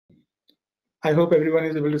I hope everyone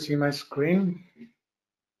is able to see my screen.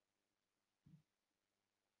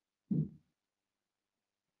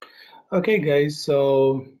 Okay, guys,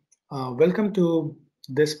 so welcome to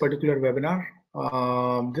this particular webinar.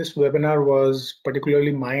 This webinar was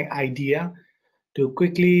particularly my idea to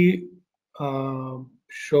quickly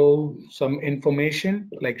show some information,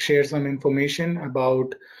 like share some information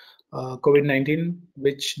about COVID-19,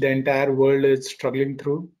 which the entire world is struggling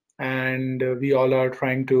through. And we all are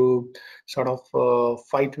trying to sort of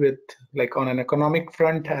fight with, like on an economic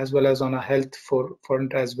front as well as on a health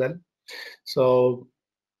front as well. So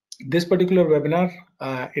this particular webinar,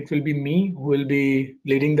 it will be me who will be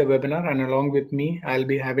leading the webinar, and along with me, I'll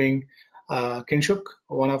be having Kinshuk,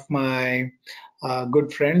 one of my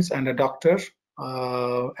good friends and a doctor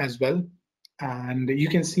as well. And you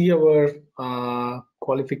can see our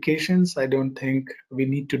qualifications. I don't think we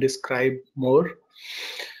need to describe more.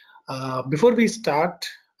 Before we start,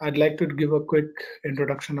 I'd like to give a quick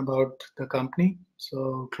introduction about the company.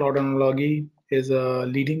 So Coronavirusoutbreak is a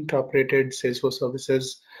leading top-rated Salesforce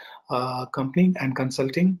services company and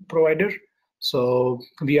consulting provider. So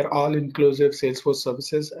we are all inclusive Salesforce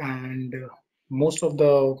services, and most of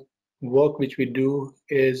the work which we do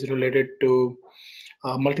is related to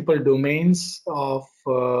multiple domains of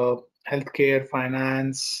healthcare,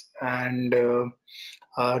 finance, and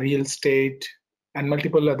real estate, and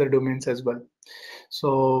multiple other domains as well.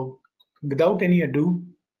 So without any ado,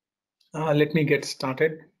 let me get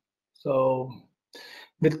started. So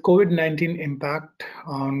with COVID-19 impact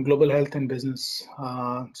on global health and business.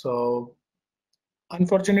 So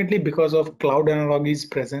unfortunately, because of cloud analogy's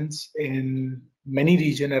presence in many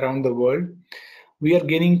regions around the world, we are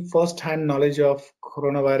gaining first-hand knowledge of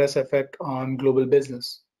coronavirus effect on global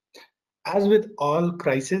business. As with all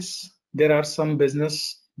crises, there are some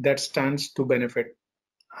business that stands to benefit,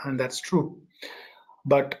 and that's true.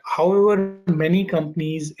 But however, many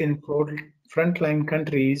companies in frontline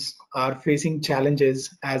countries are facing challenges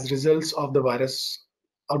as results of the virus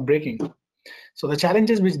outbreaking. So the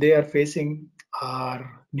challenges which they are facing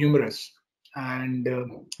are numerous, and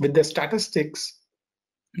with the statistics,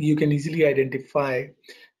 you can easily identify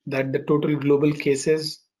that the total global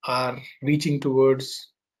cases are reaching towards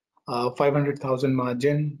 500,000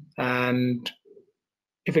 margin, and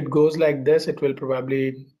if it goes like this, it will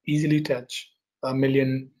probably easily touch a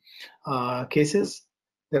million cases.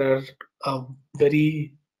 There are a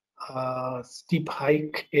very steep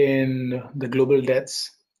hike in the global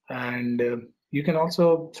deaths, and you can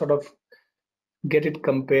also sort of get it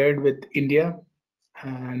compared with India.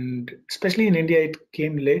 And especially in India, it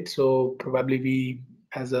came late, so probably we,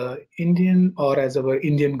 as a Indian or as our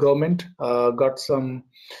Indian government, got some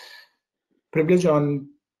privilege on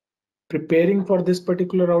preparing for this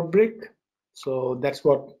particular outbreak. So that's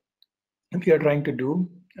what we are trying to do.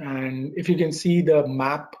 And if you can see the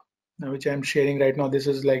map which I'm sharing right now, this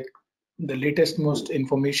is like the latest most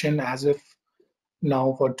information as of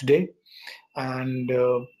now for today. And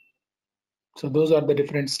so those are the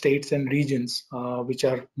different states and regions which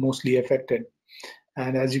are mostly affected.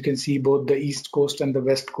 And as you can see, both the East Coast and the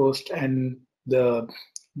West Coast and the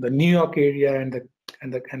New York area and the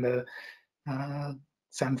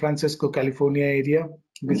San Francisco, California area,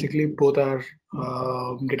 basically both are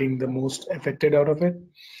getting the most affected out of it.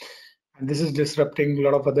 And this is disrupting a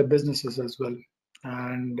lot of other businesses as well.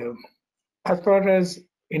 And as far as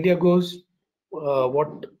India goes,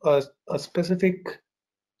 what a specific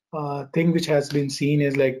thing which has been seen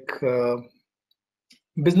is like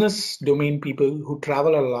business domain people who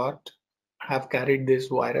travel a lot have carried this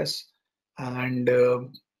virus, and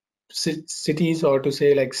cities, or to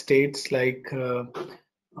say like states like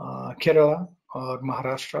Kerala or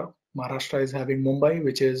Maharashtra. Maharashtra is having Mumbai,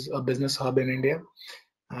 which is a business hub in India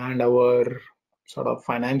and our sort of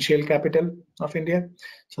financial capital of India.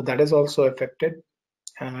 So that is also affected,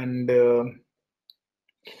 and they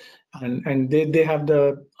have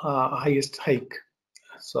the highest hike.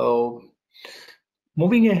 So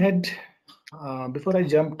moving ahead, before I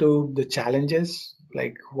jump to the challenges,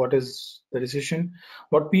 like what is the decision,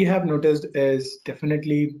 what we have noticed is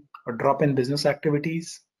definitely a drop in business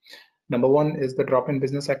activities. Number one is the drop in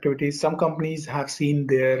business activities. Some companies have seen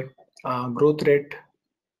their growth rate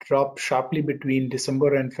drop sharply between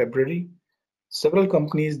December and February. Several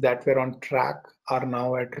companies that were on track are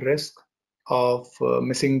now at risk of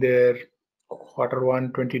missing their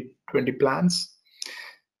Q1 2020 plans.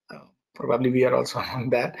 Probably we are also on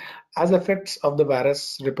that. As effects of the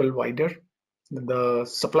virus ripple wider, the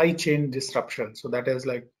supply chain disruption. So that is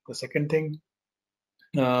like the second thing.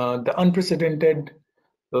 The unprecedented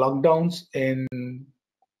lockdowns in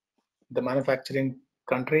the manufacturing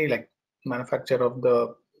country, like manufacture of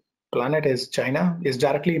the planet is China, is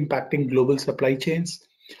directly impacting global supply chains.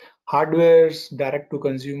 Hardware's direct to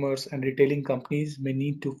consumers and retailing companies may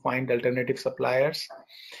need to find alternative suppliers.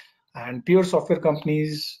 And pure software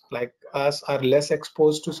companies like us are less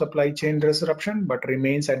exposed to supply chain disruption, but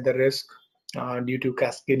remains at the risk due to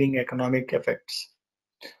cascading economic effects.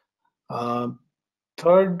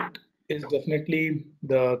 Third is definitely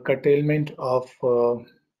the curtailment of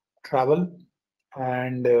travel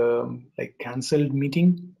and like cancelled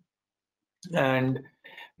meeting. And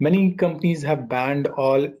many companies have banned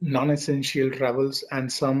all non-essential travels,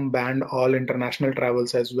 and some banned all international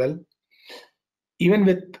travels as well. Even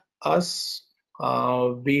with us,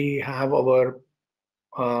 we have our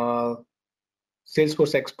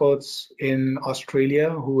Salesforce experts in Australia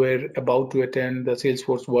who were about to attend the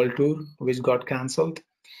Salesforce World Tour, which got cancelled,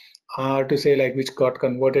 to say like which got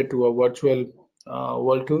converted to a virtual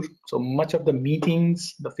World Tour. So much of the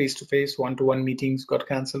meetings, the face-to-face, one-to-one meetings got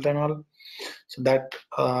cancelled and all. So that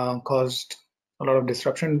caused a lot of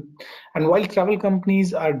disruption. And while travel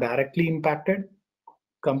companies are directly impacted,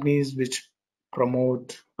 companies which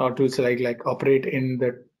promote or to say like operate in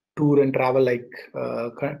the tour and travel like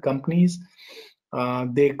companies,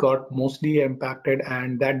 they got mostly impacted,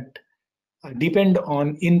 and that depend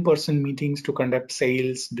on in-person meetings to conduct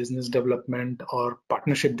sales, business development, or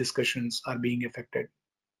partnership discussions are being affected.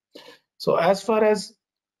 So as far as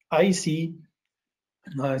I see,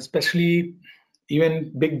 especially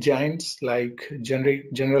even big giants like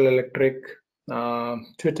General Electric,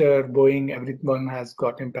 Twitter, Boeing, everyone has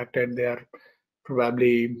got impacted. They are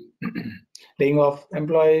probably laying off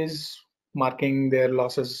employees, marking their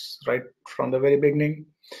losses right from the very beginning.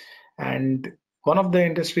 And one of the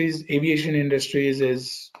industries, aviation industries,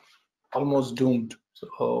 is almost doomed.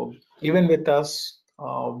 So even with us,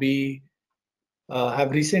 we have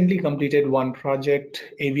recently completed one project,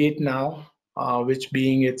 Aviate Now, which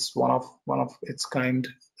being it's one of its kind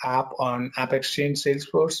app on App Exchange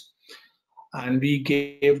Salesforce, and we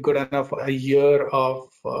gave good enough a year of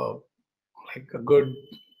like a good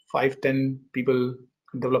 5-10 people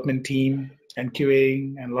development team and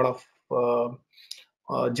QAing and a lot of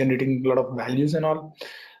generating a lot of values and all.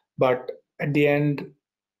 But at the end,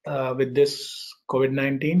 with this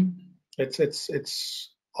COVID-19, it's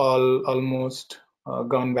all almost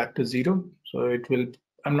gone back to zero. So it will.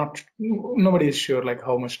 I'm not. Nobody is sure like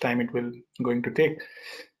how much time it will going to take,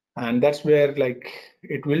 and that's where like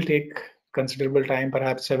it will take considerable time,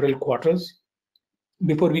 perhaps several quarters,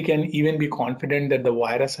 before we can even be confident that the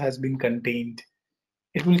virus has been contained.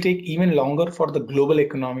 It will take even longer for the global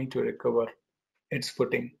economy to recover its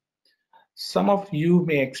footing. Some of you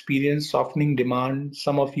may experience softening demand,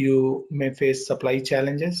 some of you may face supply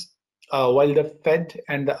challenges. While the Fed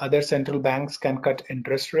and the other central banks can cut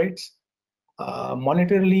interest rates,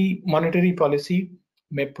 monetary policy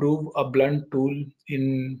may prove a blunt tool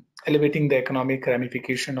in elevating the economic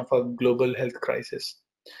ramification of a global health crisis.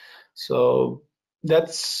 So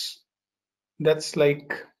that's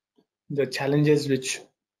like the challenges which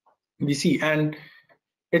we see, and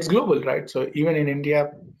it's global, right? So even in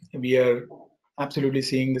India, we are absolutely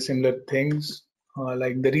seeing the similar things.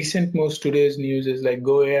 Like the recent most today's news is like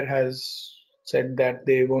Go Air has said that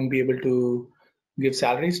they won't be able to give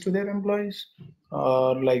salaries to their employees.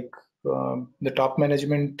 The top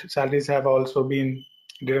management salaries have also been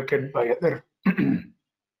directed by other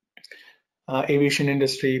aviation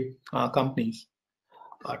industry companies.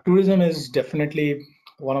 Tourism is definitely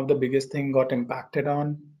one of the biggest thing got impacted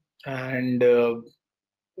on, and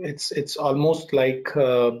it's almost like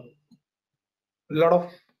a lot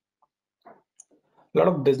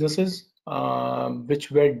of businesses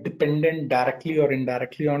which were dependent directly or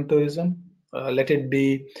indirectly on tourism. Let it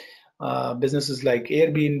be businesses like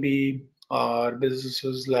Airbnb or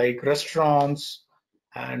businesses like restaurants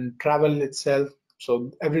and travel itself.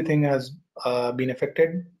 So everything has been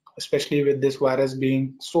affected, especially with this virus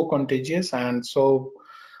being so contagious and so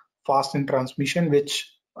fast in transmission,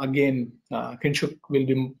 which again Kinshuk will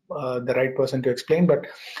be the right person to explain. But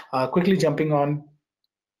quickly jumping on,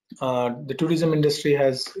 the tourism industry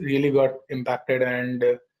has really got impacted, and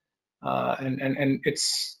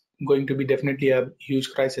it's going to be definitely a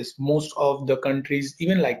huge crisis. Most of the countries,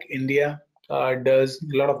 even like India, does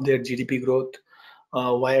a lot of their GDP growth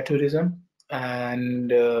via tourism,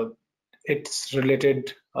 and its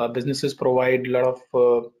related businesses provide a lot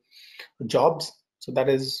of jobs. So that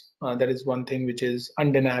is one thing which is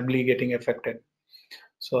undeniably getting affected.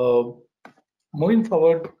 So moving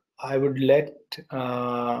forward, I would let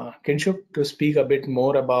Kinshuk to speak a bit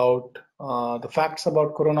more about the facts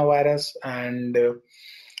about coronavirus and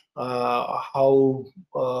how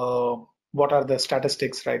what are the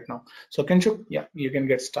statistics right now. So Kinshuk, yeah, you can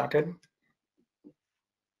get started.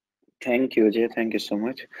 Thank you, Jay. Thank you so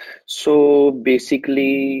much. So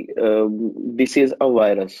basically, this is a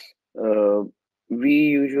virus. Uh, we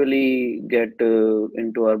usually get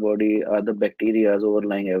into our body are the bacteria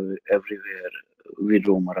overlying everywhere we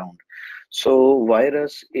roam around. So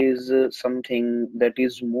virus is something that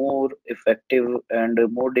is more effective and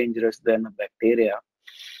more dangerous than a bacteria.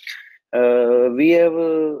 We have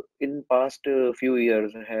in past few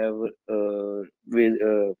years have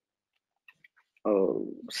with uh,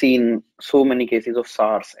 seen so many cases of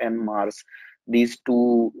SARS and MARS. These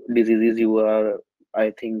two diseases you are,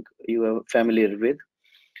 I think, you are familiar with.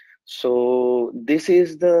 So this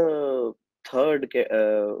is the third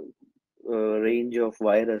range of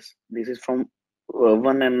virus. This is from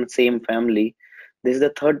one and same family. This is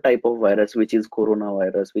the third type of virus, which is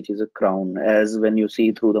coronavirus, which is a crown. As when you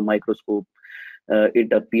see through the microscope,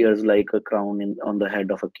 it appears like a crown on the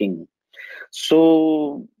head of a king.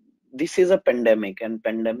 So this is a pandemic, and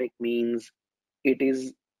pandemic means it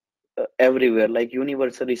is everywhere, like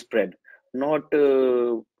universally spread, not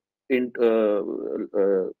in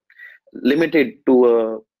limited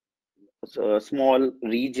to a small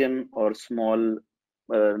region or small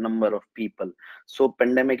number of people. So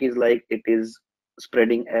pandemic is like it is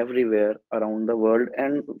spreading everywhere around the world.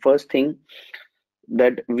 And first thing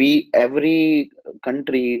that every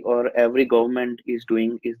country or every government is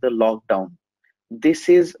doing is the lockdown. This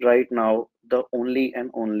is right now the only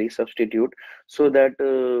and only substitute so that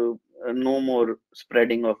no more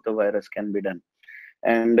spreading of the virus can be done.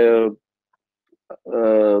 And the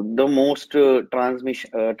most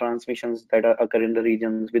transmissions that are occur in the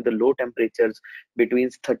regions with the low temperatures between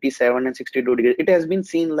 37 and 62 degrees, it has been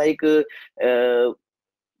seen like uh,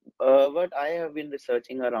 what I have been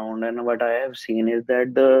researching around and what I have seen is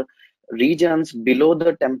that the regions below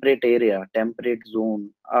the temperate zone,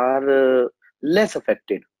 are less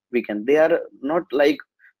affected. They are not like,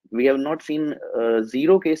 we have not seen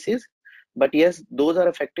zero cases, but yes, those are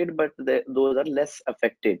affected, but those are less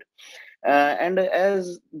affected. And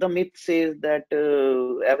as the myth says that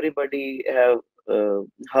everybody have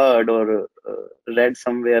heard or read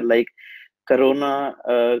somewhere, like corona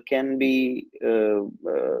can be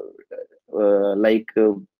like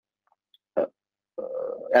uh,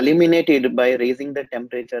 eliminated by raising the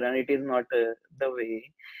temperature, and it is not the way.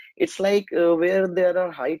 It's like where there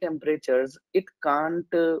are high temperatures, it can't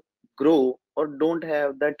grow or don't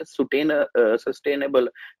have that sustainable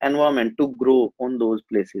environment to grow on those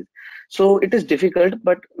places. So it is difficult,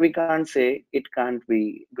 but we can't say it can't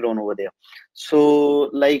be grown over there. So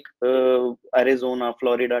like Arizona,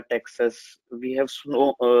 Florida, Texas, we have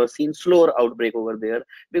seen slower outbreak over there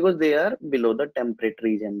because they are below the temperate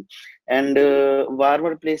region. And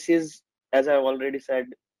warmer places, as I've already said,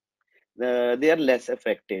 they are less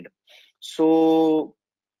affected. So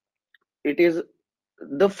it is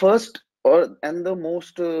the first or and the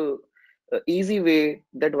most easy way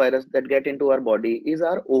that virus that get into our body is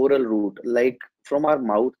our oral route, like from our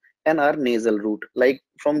mouth, and our nasal route, like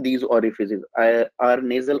from these orifices, our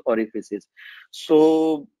nasal orifices.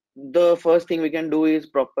 So the first thing we can do is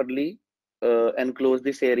properly enclose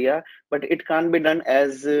this area, but it can't be done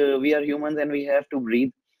as we are humans and we have to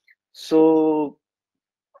breathe. So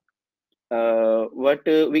what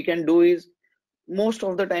we can do is, most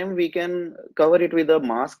of the time we can cover it with a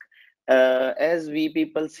mask. As we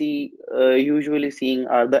people see, usually seeing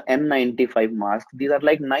are the N95 masks. These are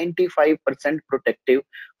like 95% protective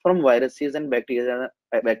from viruses and bacteria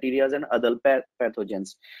and other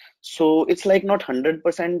pathogens. So it's like not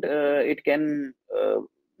 100% it can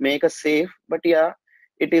make us safe, but yeah,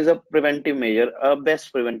 it is a preventive measure, a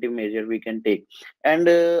best preventive measure we can take. And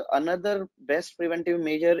another best preventive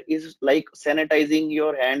measure is like sanitizing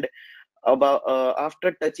your hand about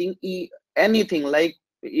after touching anything, like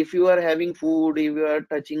if you are having food, if you are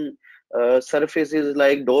touching surfaces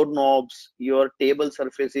like doorknobs, your table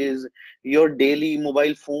surfaces, your daily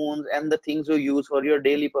mobile phones, and the things you use for your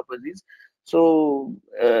daily purposes. So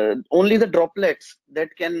only the droplets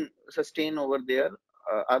that can sustain over there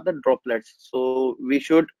are the droplets. So we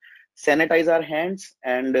should sanitize our hands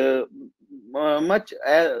and much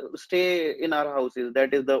stay in our houses.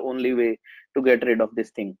 That is the only way to get rid of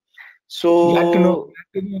this thing. So Glad to know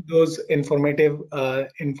those informative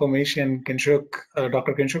information, Kinshuk,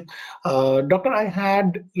 Dr. Kinshuk. Doctor, I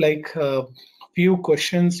had like few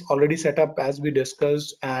questions already set up as we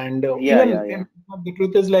discussed, and yeah, even yeah, yeah. the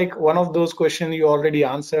truth is like one of those questions you already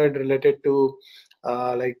answered related to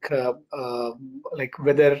uh, like uh, uh, like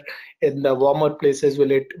whether in the warmer places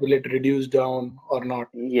will it reduce down or not.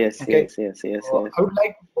 Yes, Okay, yes, yes, yes, so yes. I would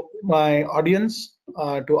like my audience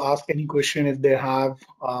to ask any question if they have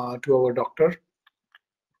to our doctor.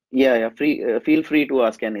 Yeah, feel free to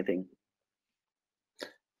ask anything.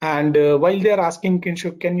 And while they're asking,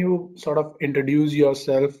 Kinshuk, can you sort of introduce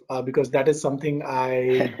yourself? Because that is something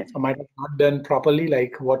I might have not done properly,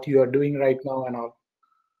 like what you are doing right now and all.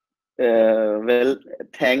 Well,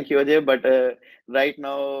 thank you, Ajay. But right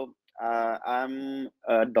now, I'm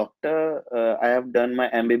a doctor. I have done my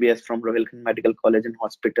MBBS from Royal Medical College and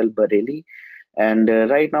Hospital, Bareilly. And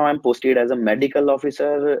right now, I'm posted as a medical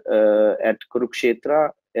officer at Kurukshetra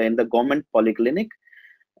in the government polyclinic.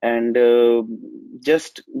 And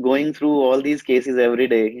just going through all these cases every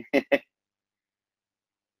day.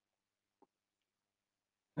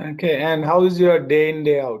 Okay, and how is your day in,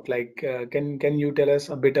 day out? Like, can you tell us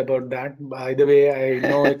a bit about that? By the way, I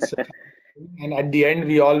know it's, and at the end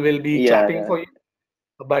we all will be Yeah, clapping yeah. for you,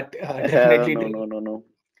 but definitely No, tell no, us no, no.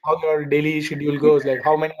 how your daily schedule goes. Like,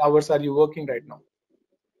 how many hours are you working right now?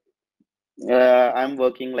 I'm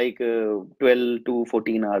working like 12 to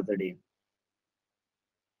 14 hours a day.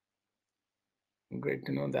 Great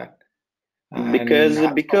to know that. Because And as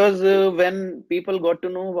for, because when people got to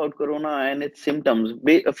know about corona and its symptoms,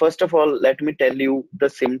 first of all, let me tell you the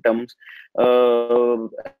symptoms.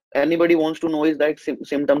 Anybody wants to know is that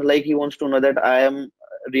symptoms, like he wants to know that I am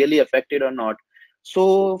really affected or not.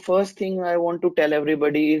 So first thing I want to tell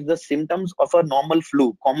everybody is the symptoms of a normal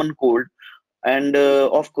flu, common cold, and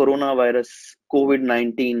of coronavirus,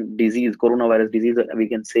 COVID-19 disease, coronavirus disease, we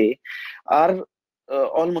can say, are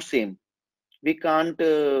almost same. We can't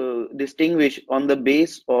distinguish on the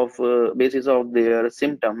basis of their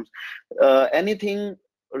symptoms anything.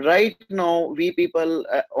 Right now we people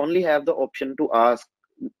only have the option to ask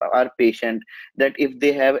our patient that if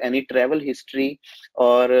they have any travel history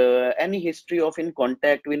or any history of in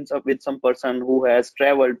contact with some person who has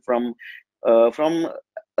traveled uh, from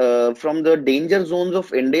from the danger zones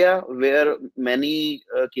of India, where many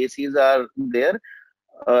cases are there,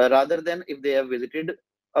 rather than if they have visited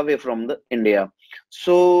away from the India.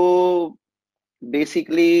 So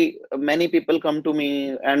basically, many people come to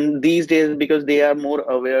me, and these days, because they are more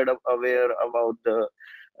aware about the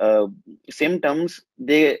uh, symptoms,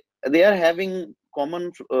 they are having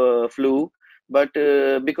common flu, but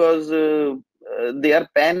because they are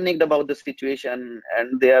panicked about the situation,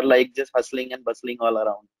 and they are like just hustling and bustling all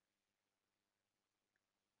around.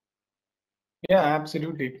 yeah,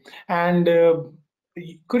 absolutely. And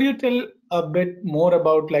could you tell a bit more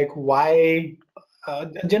about like why a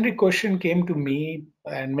generic question came to me,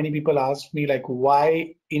 and many people asked me like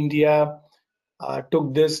why India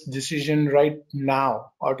took this decision right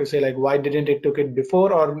now, or to say like why didn't it took it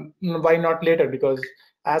before, or why not later? Because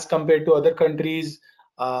as compared to other countries,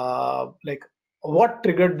 like what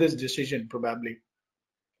triggered this decision probably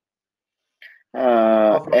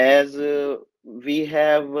of As we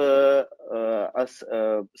have a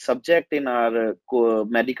subject in our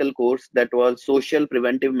medical course that was social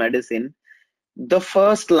preventive medicine. The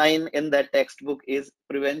first line in that textbook is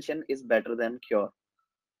prevention is better than cure.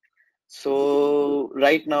 So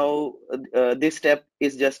right now, this step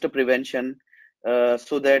is just a prevention,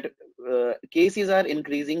 so that cases are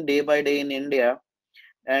increasing day by day in India.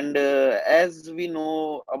 And as we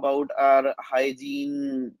know about our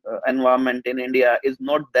hygiene environment in India is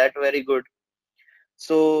not that very good.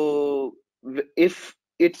 So if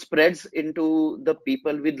it spreads into the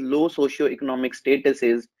people with low socioeconomic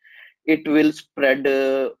statuses, it will spread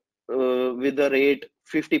with a rate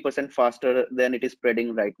 50% faster than it is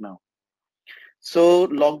spreading right now. So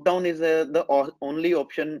lockdown is the only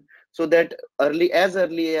option, so that early as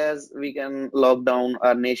we can lock down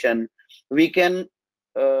our nation, we can.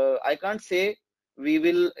 I can't say we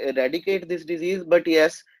will eradicate this disease, but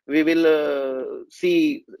yes, we will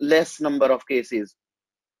see less number of cases.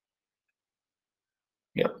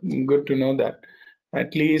 Yeah, good to know that.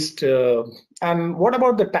 At least, and what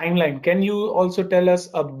about the timeline? Can you also tell us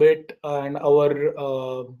a bit and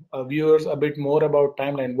our viewers a bit more about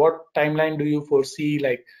timeline? What timeline do you foresee?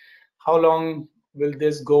 Like, how long will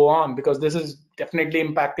this go on? Because this is definitely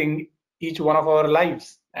impacting each one of our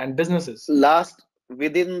lives and businesses. Last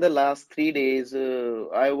Within the last 3 days,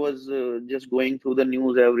 I was just going through the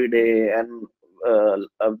news every day, and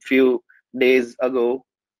a few days ago,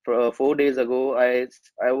 4 days ago,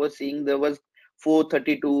 I was seeing there was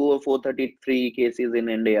 432 or 433 cases in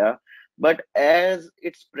India. But as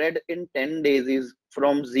it spread in 10 days, is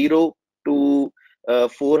from zero to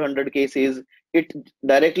 400 cases. It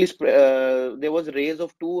directly there was raise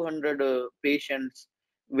of 200 patients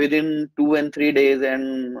within 2 and 3 days,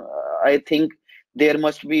 and I think there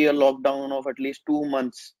must be a lockdown of at least 2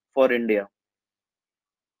 months for India.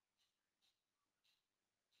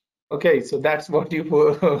 Okay, so that's what you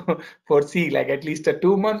foresee, like at least a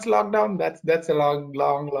 2 months lockdown. That's a long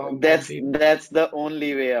time period. That's the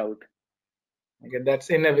only way out. Okay, that's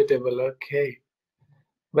inevitable. Okay.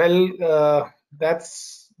 Well,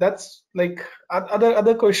 that's like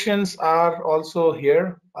other questions are also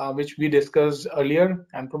here, which we discussed earlier,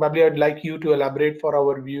 and probably I'd like you to elaborate for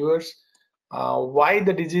our viewers why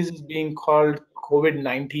the disease is being called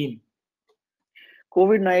COVID-19.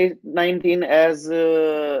 COVID-19, as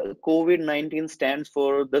COVID-19 stands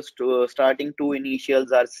for the starting two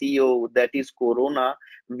initials are CO, that is Corona.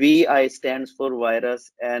 VI stands for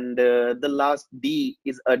virus, and the last D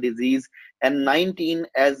is a disease. And 19,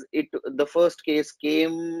 as the first case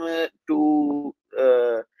came to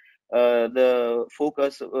the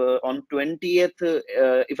focus on 20th,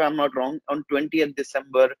 if I'm not wrong, on 20th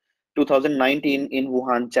December 2019 in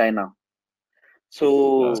Wuhan, China. Uh,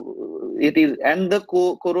 So it is, and the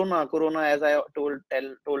corona, as I told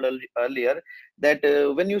earlier, that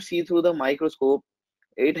when you see through the microscope,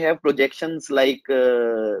 it have projections like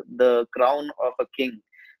the crown of a king.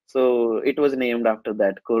 So it was named after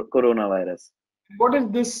that coronavirus. what is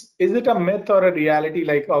this? Is it a myth or a reality,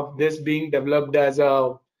 like of this being developed as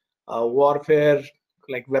a warfare,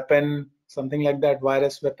 like weapon, something like that,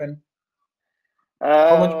 virus weapon?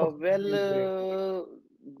 How much Well, possibility is there?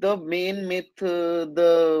 the main myth,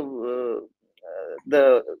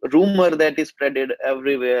 the rumor that is spreaded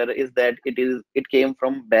everywhere is that it came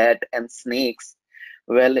from bat and snakes.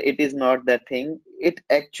 Well, it is not that thing. It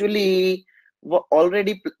actually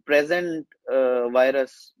already present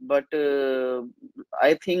virus, but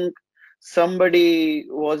I think somebody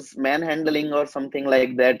was manhandling or something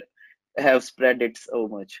like that have spread it so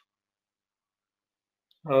much.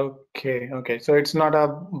 Okay, okay. So it's not a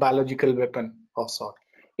biological weapon of sort.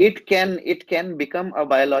 It can become a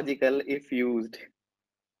biological if used.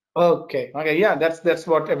 Okay, okay. Yeah, that's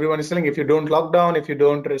what everyone is saying. If you don't lock down, if you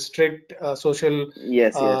don't restrict social,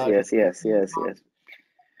 Yes, yes, uh, yes, yes, yes, yes.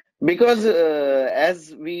 Because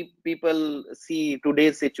as we people see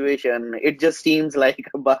today's situation, it just seems like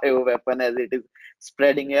a bio weapon as it is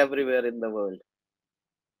spreading everywhere in the world.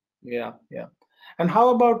 yeah, yeah. And how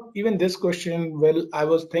about even this question? Well, I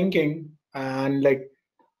was thinking, and like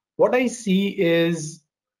what I see is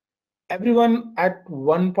everyone at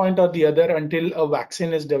one point or the other until a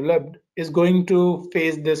vaccine is developed is going to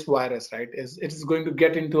face this virus, right? Is it is going to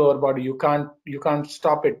get into our body. You can't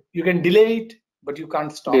stop it. You can delay it, but you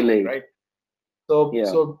can't stop it, Delayed. right? So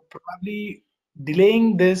Yeah, probably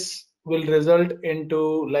delaying this will result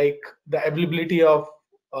into like the availability of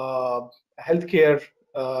uh, healthcare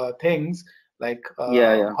things like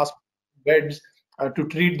yeah, yeah, hospital beds to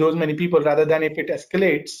treat those many people, rather than if it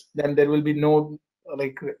escalates, then there will be no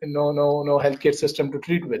like no healthcare system to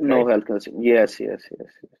treat with, no right? health concern. Yes, yes,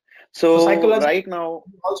 yes, yes. So So psychologically, right now,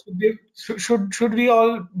 also should we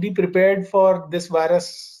all be prepared for this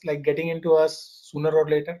virus like getting into us sooner or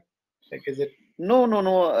later? Like, is it? no, no,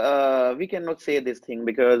 no. We cannot say this thing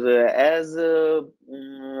because as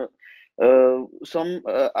some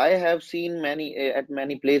I have seen many at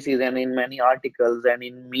many places and in many articles and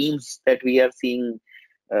in memes that we are seeing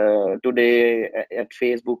today at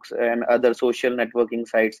Facebooks and other social networking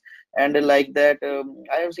sites. And like that,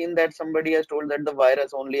 I have seen that somebody has told that the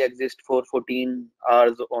virus only exists for 14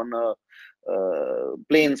 hours on a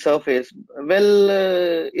plane surface. Well,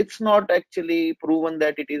 it's not actually proven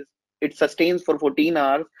that it sustains for 14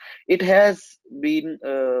 hours. It has been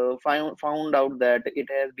found out that it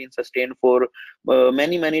has been sustained for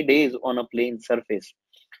many days on a plane surface.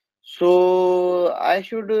 So I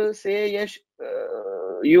should say yes,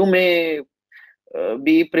 you may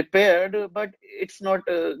be prepared, but it's not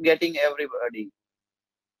getting everybody.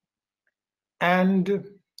 And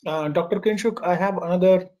Dr. Kinshuk, I have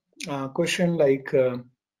another question like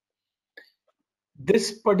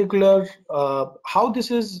this particular how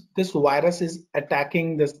this virus is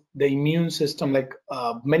attacking the immune system. Like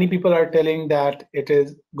many people are telling that it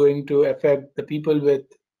is going to affect the people with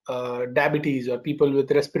diabetes or people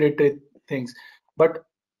with respiratory things, but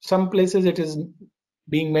some places it is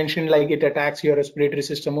being mentioned like it attacks your respiratory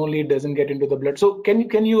system only, it doesn't get into the blood. So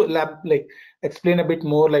can you like explain a bit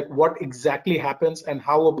more like what exactly happens and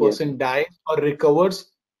how a Yes. person dies or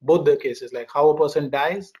recovers, both the cases, like how a person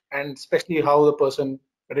dies and especially how the person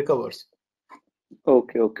recovers.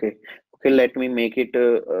 Okay, okay. Okay, let me make it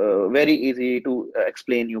very easy to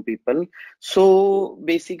explain you people. So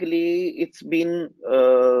basically, it's been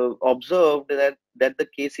observed that the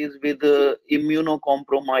cases with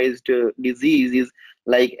immunocompromised diseases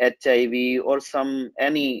like HIV or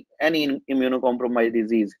any immunocompromised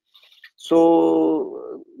disease.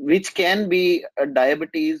 So which can be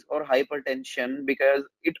diabetes or hypertension, because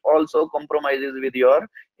it also compromises with your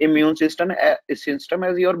immune system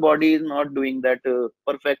as your body is not doing that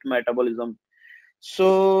perfect metabolism.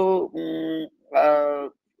 So uh,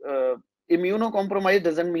 uh, immunocompromised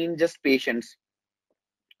doesn't mean just patients.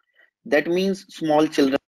 That means small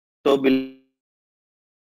children. So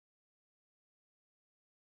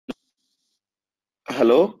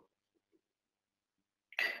hello.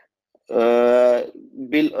 uh,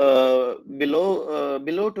 below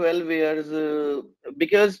 12 years,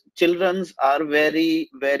 because childrens are very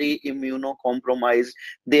immunocompromised.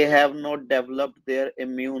 They have not developed their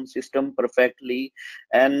immune system perfectly,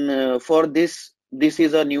 and for this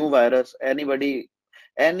is a new virus. Anybody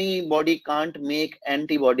can't make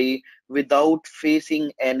antibody without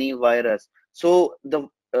facing any virus. So the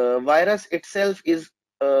virus itself is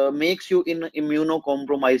makes you in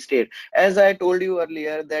immunocompromised state. As I told you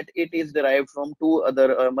earlier, that it is derived from two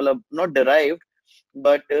other, not derived,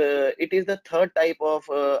 but it is the third type of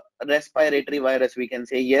respiratory virus, we can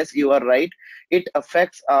say. Yes, you are right. It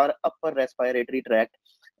affects our upper respiratory tract.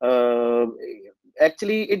 Uh,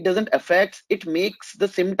 Actually, it doesn't affect, it makes the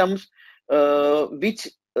symptoms which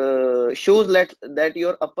shows that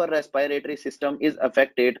your upper respiratory system is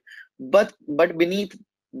affected. But beneath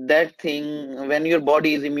that thing, when your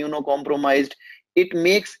body is immunocompromised, it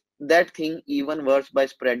makes that thing even worse by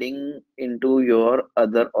spreading into your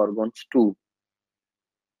other organs too.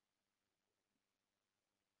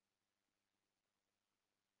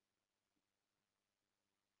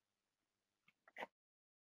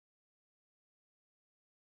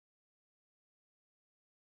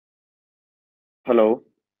 Hello.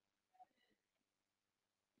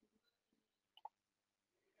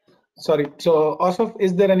 Sorry. So, Asaf,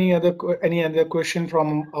 is there any other question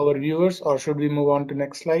from our viewers, or should we move on to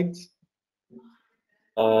next slides?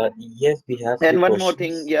 Yes, we have few And one more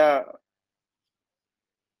thing, questions. yeah,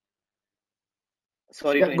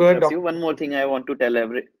 sorry Yeah, to go ahead, interrupt you. Doctor. One more thing I want to tell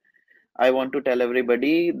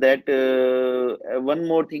everybody that one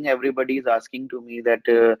more thing everybody is asking to me, that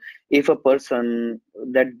if a person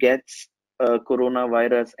that gets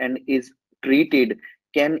coronavirus and is treated,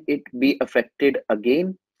 can it be affected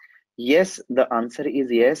again? Yes, the answer is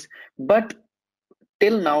yes. But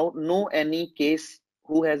till now, no any case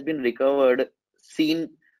who has been recovered seen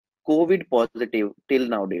COVID positive till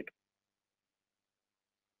now date.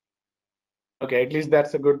 Okay, at least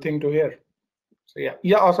that's a good thing to hear. So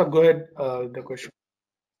yeah, Asaf, go ahead. The question.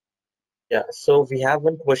 Yeah, so we have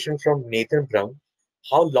one question from Nathan Brown.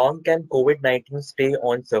 How long can COVID-19 stay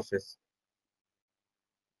on surface?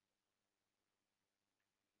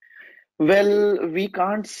 Well, we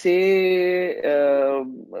can't say how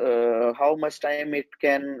much time it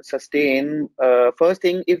can sustain. First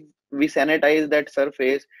thing, if we sanitize that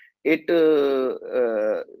surface, it uh,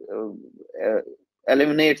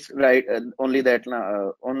 eliminates, right, only that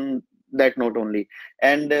on that note only.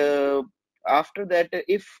 And after that,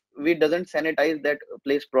 if we doesn't sanitize that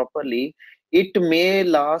place properly, it may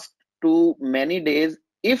last to many days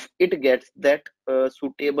if it gets that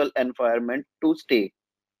suitable environment to stay.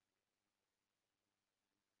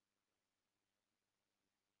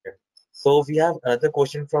 Okay. So we have another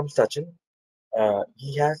question from Sachin.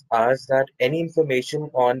 He has asked that any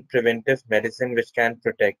information on preventive medicine which can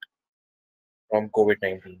protect from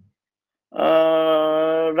COVID-19.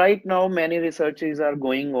 Right now, many researches are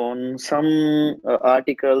going on. Some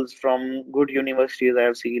articles from good universities I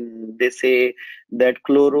have seen, they say that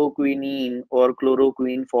chloroquine or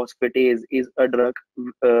chloroquine phosphatase is a drug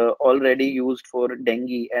already used for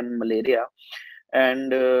dengue and malaria,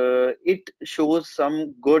 and it shows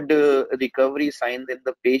some good recovery signs in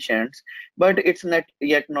the patients, but it's not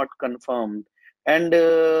yet not confirmed. And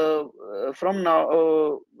from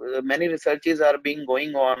now, many researches are being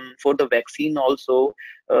going on for the vaccine also.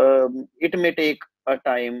 It may take a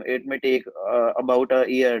time, it may take about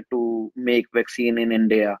a year to make vaccine in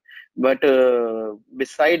India, but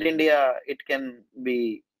beside India it can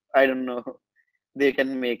be, I don't know, they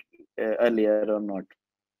can make earlier or not.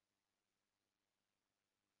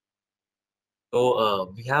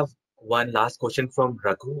 So we have one last question from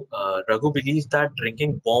Raghu. Raghu believes that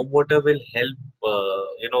drinking warm water will help,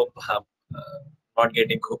 not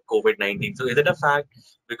getting COVID-19. So is it a fact?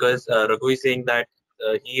 Because Raghu is saying that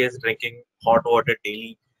he is drinking hot water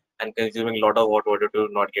daily and consuming a lot of hot water to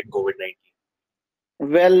not get COVID-19.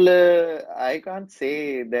 Well, I can't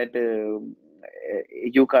say that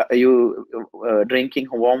you drinking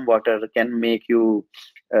warm water can make you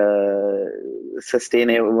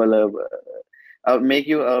sustainable. make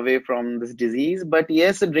you away from this disease. But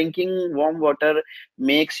yes, drinking warm water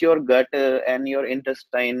makes your gut and your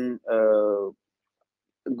intestine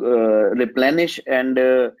replenish,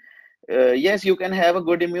 and yes, you can have a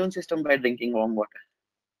good immune system by drinking warm water.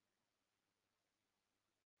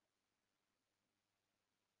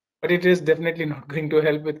 But it is definitely not going to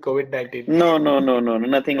help with COVID-19. No, no, no, no, no,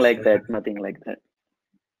 nothing like that. Nothing like that.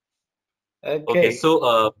 Okay, Okay.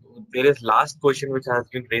 so there is last question which has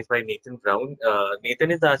been raised by Nathan Brown.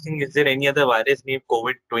 Nathan is asking, is there any other virus named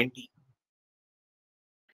COVID-20?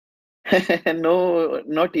 No,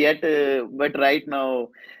 not yet. But right now,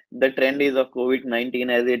 the trend is of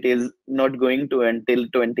COVID-19, as it is not going to until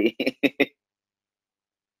 20.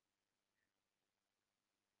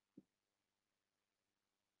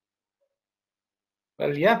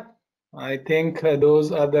 Well, yeah, I think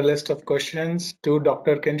those are the list of questions to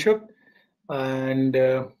Dr. Kinshuk. And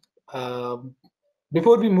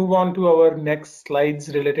before we move on to our next slides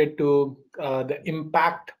related to the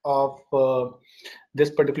impact of this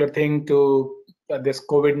particular thing to this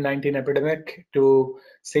COVID-19 epidemic to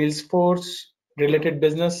Salesforce related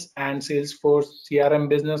business and Salesforce CRM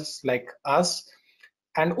business like us,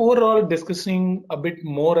 and overall discussing a bit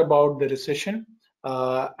more about the recession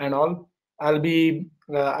and all.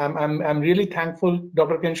 I'm really thankful,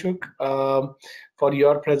 Dr. Kinshuk, for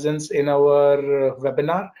your presence in our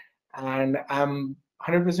webinar, and I'm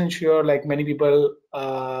 100% sure, like many people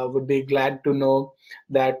would be glad to know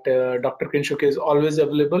that Dr. Kinshuk is always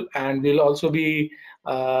available, and we'll also be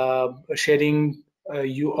sharing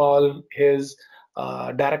you all his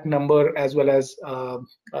direct number as well as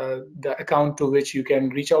the account to which you can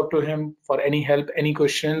reach out to him for any help, any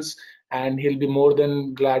questions, and he'll be more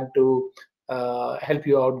than glad to help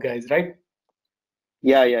you out, guys, right?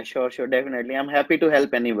 Yeah, sure, definitely. I'm happy to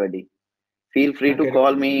help anybody. Feel free to Okay,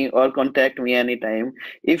 call me or contact me anytime.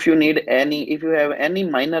 If you need if you have any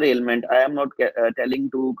minor ailment, I am not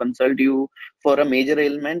telling to consult you for a major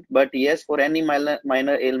ailment, but yes, for any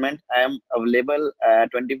minor ailment, I am available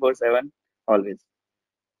 24/7 always.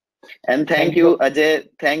 And thank thank you, you, Ajay.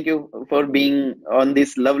 Thank you for being on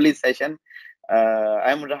this lovely session.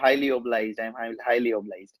 I'm highly obliged. I'm highly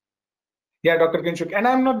obliged. Yeah, Dr. Kinshuk, and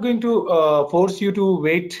I'm not going to force you to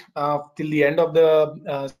wait till the end of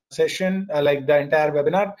the session, like the entire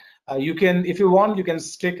webinar. You can, if you want, you can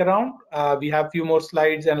stick around. We have few more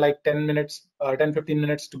slides and like 10 minutes, 10-15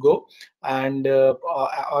 minutes to go. And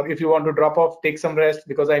or if you want to drop off, take some rest,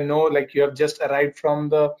 because I know like you have just arrived from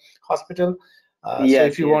the hospital. So if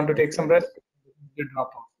Yes, you yes, want to yes, take some yes. rest, you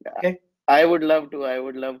drop off. Okay. I would love to. I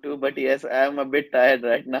would love to. But yes, I am a bit tired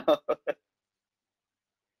right now.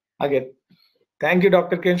 Again, thank you,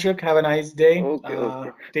 Dr. Kinshuk. Have a nice day.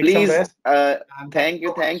 Okay. Take some Please, rest. And thank you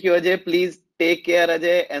so much. thank you, Ajay. Please take care,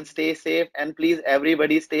 Ajay, and stay safe. And please,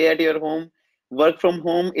 everybody, stay at your home. Work from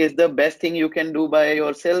home is the best thing you can do by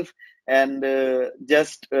yourself, and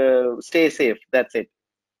just stay safe. That's it.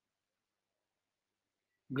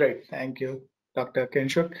 Great, thank you, Dr.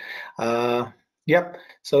 Kinshuk. Yep,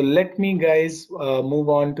 so let me guys move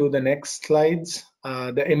on to the next slides,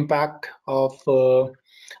 the impact of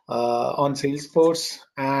on Salesforce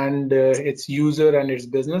and its user and its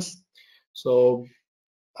business. So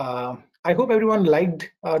I hope everyone liked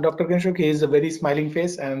Dr. Kinshuk. He is a very smiling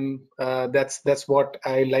face, and that's what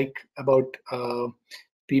I like about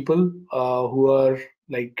people who are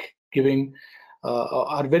like giving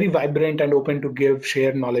are very vibrant and open to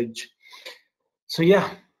share knowledge. So yeah,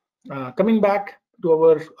 coming back to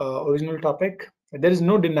our original topic, there is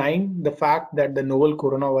no denying the fact that the novel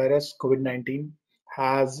coronavirus COVID-19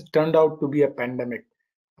 has turned out to be a pandemic,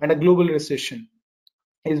 and a global recession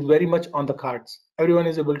is very much on the cards. Everyone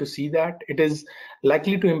is able to see that it is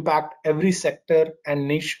likely to impact every sector and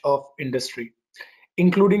niche of industry,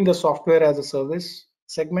 including the software as a service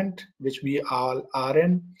segment, which we all are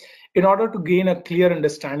in. In order to gain a clear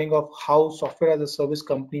understanding of how software as a service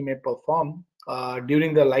company may perform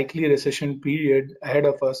during the likely recession period ahead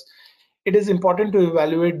of us, it is important to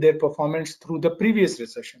evaluate their performance through the previous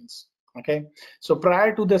recessions. Okay, so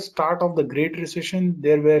prior to the start of the Great Recession,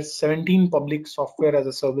 there were 17 public software as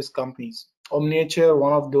a service companies. Omniture,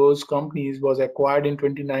 one of those companies, was acquired in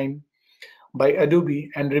 29 by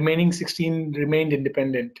Adobe, and remaining 16 remained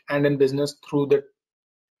independent and in business through the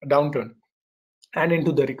downturn and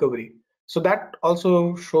into the recovery. So that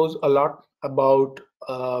also shows a lot about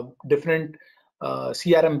different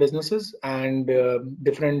CRM businesses and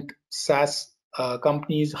different SaaS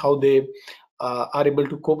companies, how they are able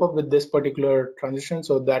to cope up with this particular transition.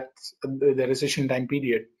 So that's the recession time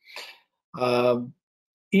period. The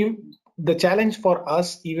challenge for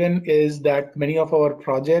us even is that many of our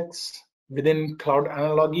projects within cloud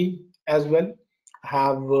analogy as well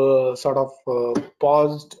have sort of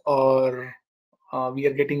paused, or we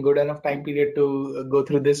are getting good enough time period to go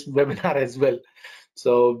through this webinar as well.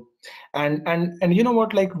 So, and you know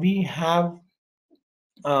what, like we have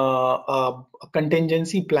a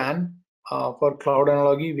contingency plan for cloud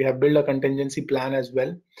analogy. We have built a contingency plan as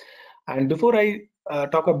well. And before I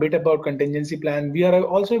talk a bit about contingency plan, we are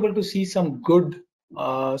also able to see some good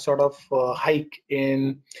sort of hike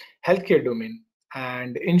in healthcare domain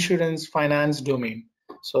and insurance finance domain.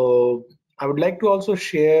 So I would like to also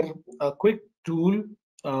share a quick tool,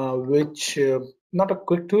 which not a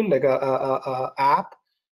quick tool, like a app,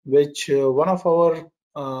 which one of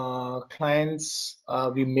our clients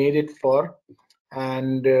we made it for,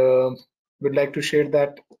 and would like to share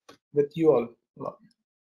that with you all.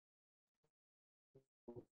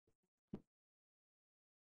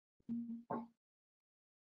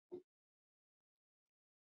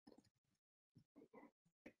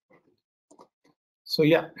 So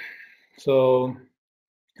yeah, so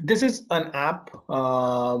this is an app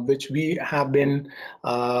which we have been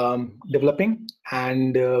developing,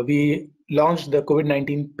 and we launched the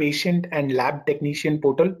COVID-19 patient and lab technician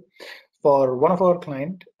portal for one of our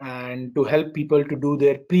client, and to help people to do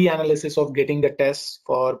their pre-analysis of getting the tests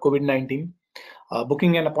for COVID-19,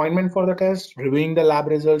 booking an appointment for the test, reviewing the lab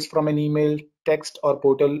results from an email, text, or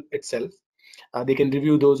portal itself. They can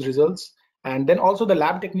review those results, and then also the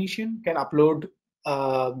lab technician can upload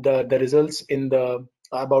the results in the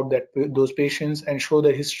about those patients and show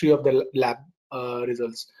the history of the lab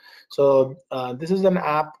results. So this is an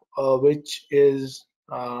app which is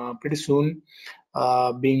pretty soon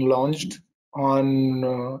being launched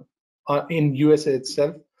on in USA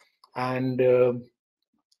itself, and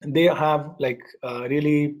they have like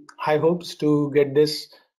really high hopes to get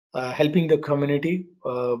this helping the community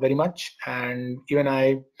very much. And even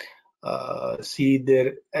I see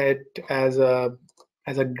it as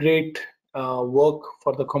a great work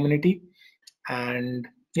for the community. And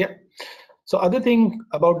yeah, so other thing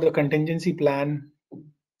about the contingency plan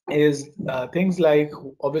is things like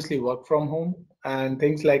obviously work from home, and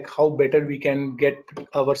things like how better we can get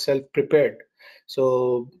ourselves prepared.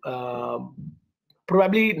 So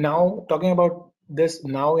probably now talking about this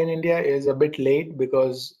now in India is a bit late,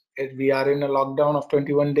 because we are in a lockdown of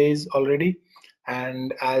 21 days already,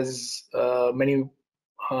 and as many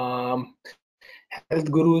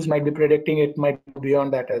health gurus might be predicting, it might go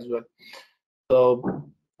beyond that as well. So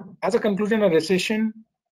as a conclusion, a recession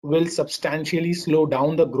will substantially slow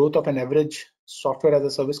down the growth of an average software as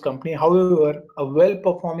a service company. However, a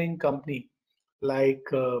well-performing company like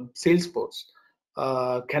Salesforce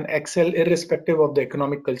can excel irrespective of the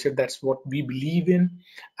economic culture. That's what we believe in.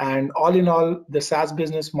 And all in all, the SaaS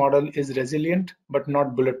business model is resilient but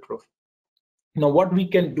not bulletproof. Now, what we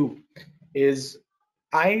can do is,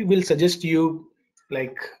 I will suggest you,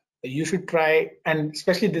 like, you should try, and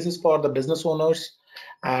especially this is for the business owners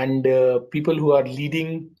and people who are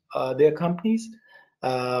leading their companies,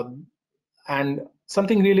 and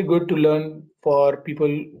something really good to learn for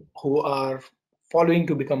people who are following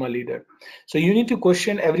to become a leader. So you need to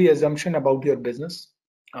question every assumption about your business,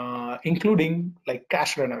 including like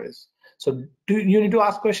cash runaways. So you need to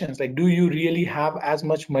ask questions like, do you really have as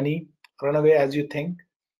much money runaway as you think?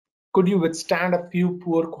 Could you withstand a few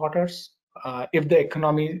poor quarters if the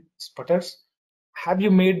economy sputters? Have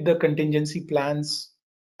you made the contingency plans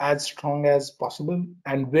as strong as possible?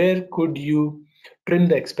 And where could you trim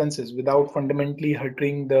the expenses without fundamentally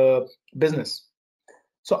hurting the business?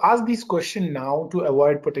 So ask these questions now to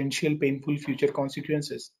avoid potential painful future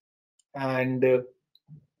consequences. And the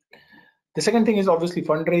second thing is obviously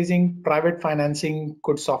fundraising. Private financing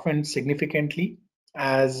could soften significantly,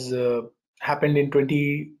 as happened in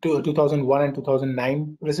 2001 and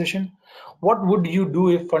 2009 recession. What would you do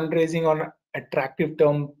if fundraising on attractive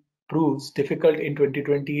term proves difficult in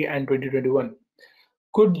 2020 and 2021?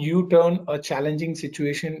 Could you turn a challenging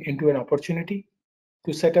situation into an opportunity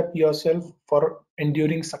to set up yourself for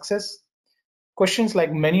enduring success? Questions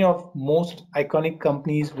like many of most iconic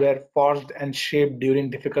companies were forged and shaped during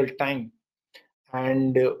difficult time.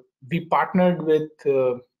 And we partnered with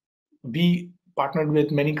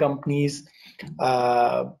many companies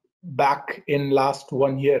back in last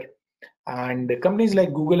 1 year, and companies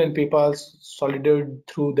like Google and PayPal solidified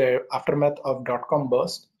through their aftermath of .com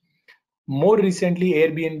burst. More recently,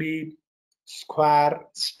 Airbnb, Square,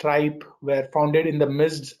 Stripe were founded in the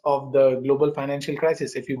midst of the global financial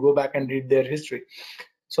crisis, if you go back and read their history.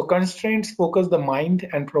 So constraints focus the mind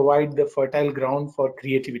and provide the fertile ground for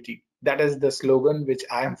creativity. That is the slogan which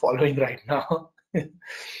I am following right now.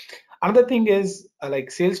 Another thing is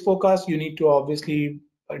like sales forecast. You need to obviously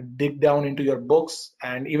dig down into your books,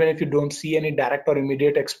 and even if you don't see any direct or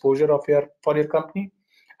immediate exposure for your company,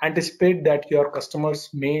 anticipate that your customers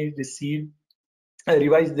may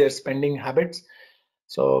revise their spending habits.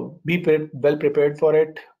 So be well prepared for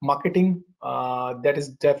it. Marketing, that is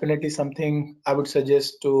definitely something I would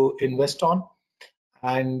suggest to invest on,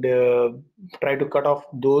 and try to cut off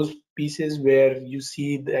those pieces where you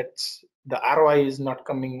see that the ROI is not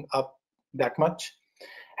coming up that much.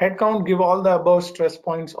 Headcount, give all the above stress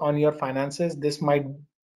points on your finances. This might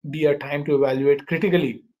be a time to evaluate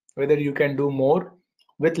critically whether you can do more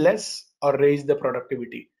with less or raise the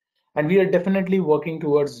productivity. And we are definitely working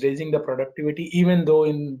towards raising the productivity, even though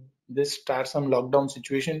in this tiresome lockdown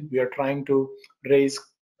situation, we are trying to raise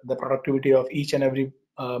the productivity of each and every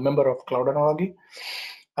member of Cloud.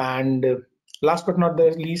 And last but not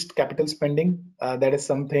the least, capital spending. That is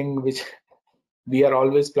something which we are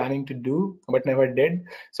always planning to do but never did.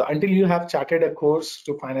 So until you have charted a course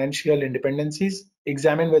to financial independencies,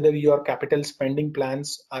 examine whether your capital spending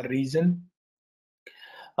plans are reason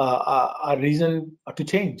to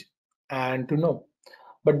change and to know.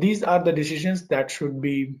 But these are the decisions that should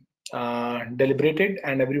be deliberated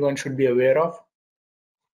and everyone should be aware of.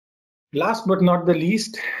 Last but not the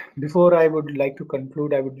least, before I would like to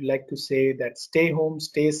conclude, I would like to say that stay home,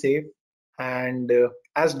 stay safe, and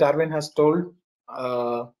as Darwin has told,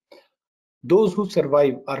 those who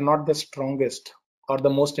survive are not the strongest or the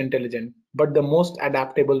most intelligent, but the most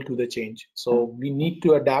adaptable to the change. So we need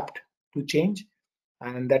to adapt to change,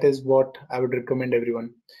 and that is what I would recommend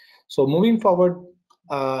everyone. So moving forward,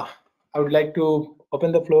 I would like to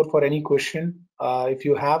open the floor for any question. If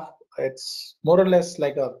you have, it's more or less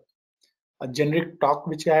like a generic talk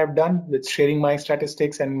which I have done with sharing my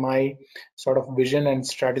statistics and my sort of vision and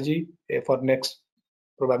strategy for next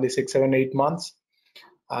probably 6, 7, 8 months.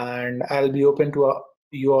 And I'll be open to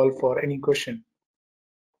you all for any question.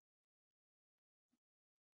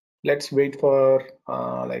 Let's wait for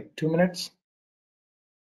like 2 minutes.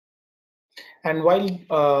 And while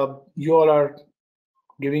you all are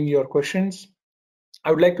giving your questions, I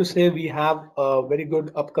would like to say we have a very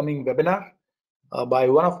good upcoming webinar by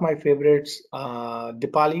one of my favorites,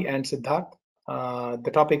 Dipali and Siddharth.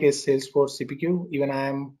 The topic is Salesforce CPQ. Even I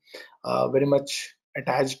am very much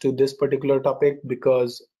attached to this particular topic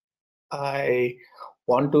because I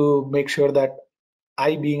want to make sure that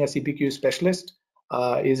I, being a CPQ specialist,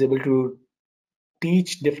 is able to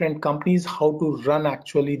teach different companies how to run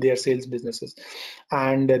actually their sales businesses.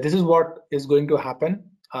 And this is what is going to happen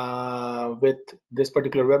with this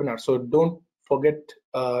particular webinar. So don't forget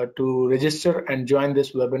to register and join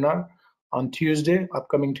this webinar on Tuesday,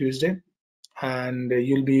 upcoming Tuesday, and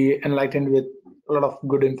you'll be enlightened with a lot of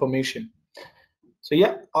good information. So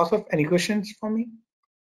yeah, Asaf, any questions for me?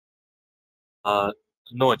 No,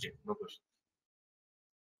 Ajay, no question.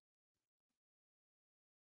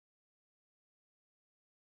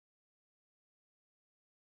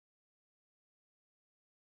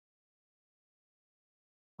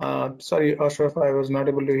 Sorry, Ashraf, I was not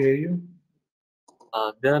able to hear you.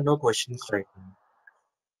 There are no questions right now.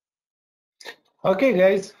 Okay,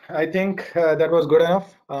 guys, I think that was good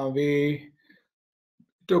enough. We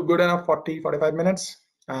took good enough 40-45 minutes.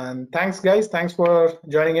 And thanks, guys. Thanks for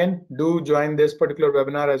joining in. Do join this particular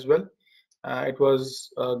webinar as well. It was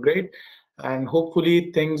great. And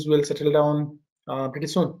hopefully things will settle down pretty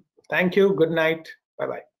soon. Thank you. Good night.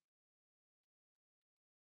 Bye-bye.